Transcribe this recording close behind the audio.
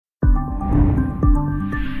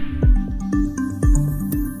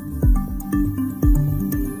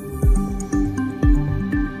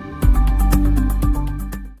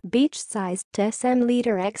Beach-sized SM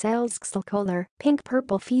liter XL XL color, pink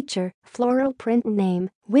purple feature, floral print name,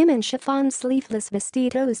 women chiffon sleeveless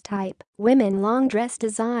vestidos type, women long dress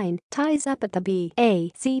design, ties up at the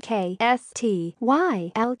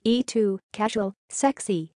BACKSTYLE2, casual,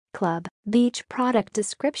 sexy, club, beach product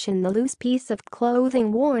description. The loose piece of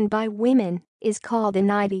clothing worn by women is called a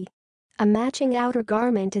nightie. A matching outer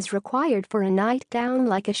garment is required for a nightgown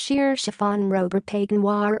like a sheer chiffon robe or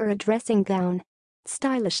peignoir or a dressing gown.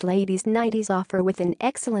 Stylish ladies' nighties offer with an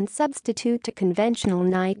excellent substitute to conventional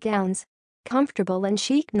nightgowns. Comfortable and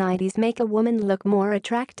chic nighties make a woman look more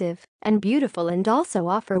attractive and beautiful and also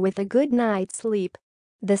offer with a good night's sleep.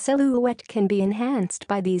 The silhouette can be enhanced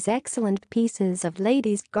by these excellent pieces of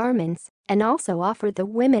ladies' garments and also offer the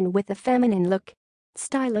women with a feminine look.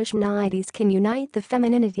 Stylish nighties can unite the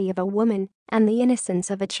femininity of a woman and the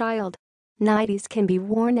innocence of a child. Nighties can be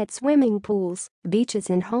worn at swimming pools,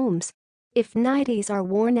 beaches and homes. If nighties are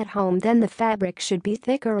worn at home, then the fabric should be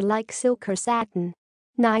thicker like silk or satin.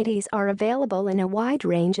 Nighties are available in a wide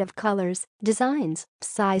range of colors, designs,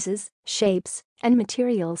 sizes, shapes, and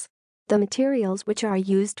materials. The materials which are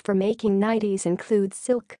used for making nighties include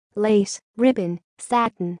silk, lace, ribbon,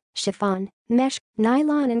 satin, chiffon, mesh,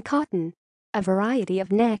 nylon and cotton. A variety of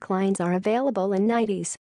necklines are available in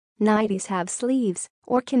nighties. Nighties have sleeves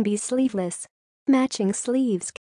or can be sleeveless. Matching sleeves